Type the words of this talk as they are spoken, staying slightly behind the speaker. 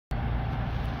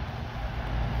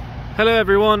Hello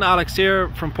everyone, Alex here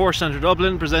from Porsche Centre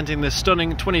Dublin, presenting this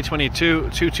stunning 2022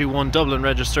 221 Dublin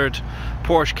registered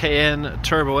Porsche Cayenne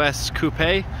Turbo S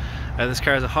Coupe. This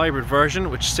car is a hybrid version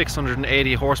which is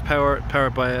 680 horsepower,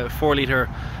 powered by a 4-litre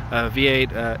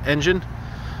V8 engine.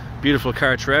 Beautiful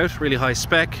car throughout, really high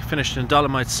spec, finished in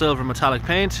Dolomite silver metallic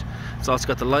paint. It's also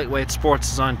got the lightweight sports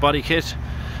design body kit,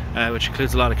 which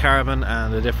includes a lot of carbon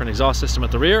and a different exhaust system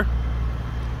at the rear.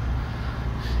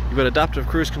 You've got adaptive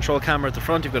cruise control camera at the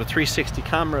front. You've got a 360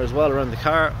 camera as well around the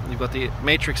car. You've got the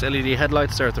matrix LED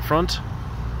headlights there at the front.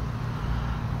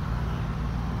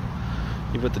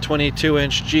 You've got the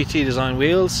 22-inch GT design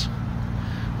wheels,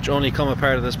 which only come a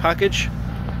part of this package.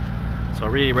 So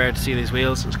really rare to see these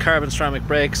wheels. There's carbon ceramic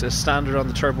brakes as standard on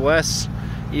the Turbo S.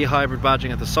 E-hybrid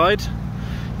badging at the side.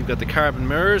 You've got the carbon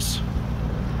mirrors.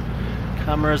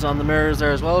 Cameras on the mirrors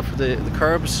there as well for the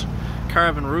curbs.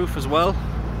 Carbon roof as well.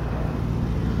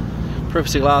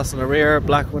 Privacy glass on the rear,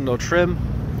 black window trim.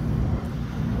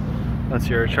 That's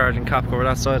your charging cap over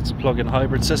that side. It's a plug-in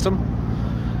hybrid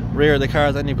system. Rear of the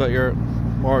car, then you've got your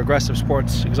more aggressive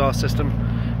sports exhaust system,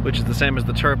 which is the same as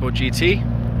the Turbo GT,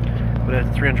 with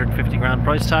a 350 grand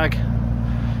price tag.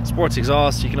 Sports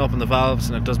exhaust, you can open the valves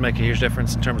and it does make a huge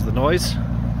difference in terms of the noise.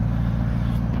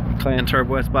 Cayenne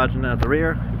Turbo S badging at the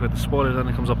rear. You've got the spoiler then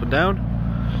that comes up and down,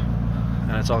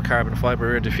 and it's all carbon fibre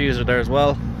rear diffuser there as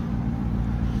well.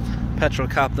 Petrol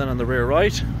cap then on the rear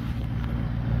right.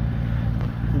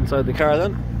 Inside the car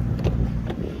then,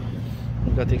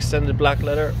 you've got the extended black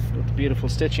leather with the beautiful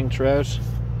stitching throughout,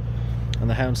 and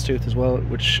the houndstooth as well,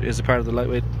 which is a part of the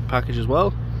lightweight package as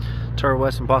well. Turbo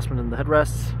S embossment in the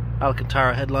headrests,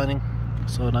 Alcantara headlining,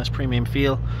 so a nice premium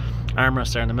feel.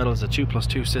 Armrest there in the middle is a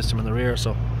 2+2 system in the rear,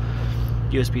 so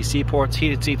USB-C ports,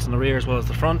 heated seats in the rear as well as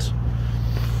the front.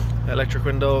 Electric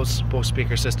windows, both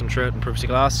speaker system throughout, and privacy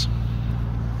glass.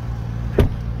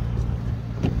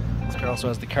 It also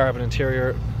has the carbon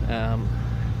interior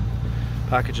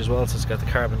package as well, so it's got the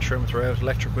carbon trim throughout,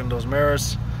 electric windows,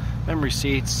 mirrors, memory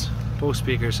seats, Bose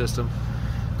speaker system,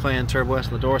 Cayenne Turbo S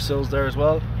on the door sills there as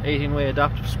well, 18-way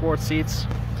adaptive sports seats,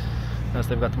 as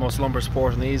they've got the most lumbar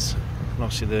support in these, and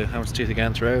obviously the houndstooth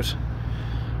again throughout,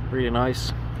 really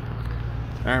nice.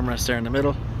 Armrest there in the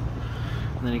middle,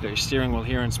 and then you've got your steering wheel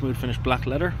here in smooth finish black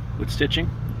leather with stitching,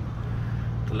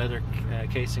 the leather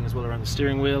casing as well around the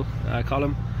steering wheel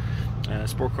column.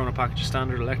 Sport Chrono package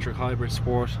standard, electric, hybrid,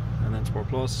 sport, and then sport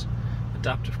plus.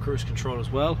 Adaptive cruise control as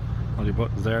well, all your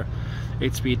buttons there.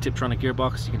 8-speed Tiptronic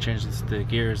gearbox, you can change the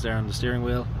gears there on the steering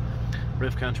wheel.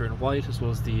 Rev counter in white, as well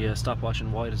as the stopwatch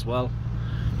in white as well,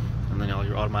 and then all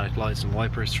your automatic lights and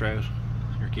wipers throughout.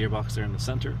 Your gearbox there in the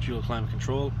center, dual climate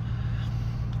control,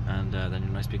 and then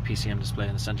your nice big PCM display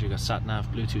in the center. You've got sat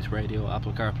nav, Bluetooth radio,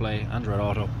 Apple CarPlay, Android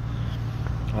Auto,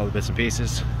 all the bits and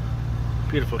pieces.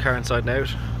 Beautiful car inside and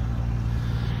out,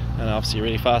 and obviously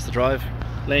really fast to drive.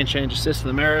 Lane change assist in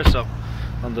the mirror, so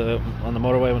on the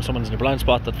motorway when someone's in a blind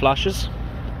spot that flashes.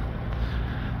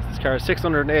 This car is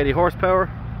 680 horsepower,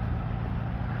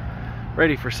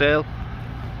 ready for sale.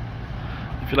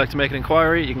 If you'd like to make an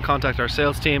inquiry, you can contact our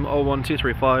sales team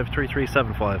 01235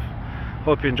 3375.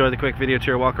 Hope you enjoyed the quick video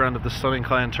tour walk around of the stunning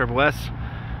Cayenne Turbo S.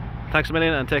 Thanks a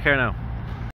million and take care now.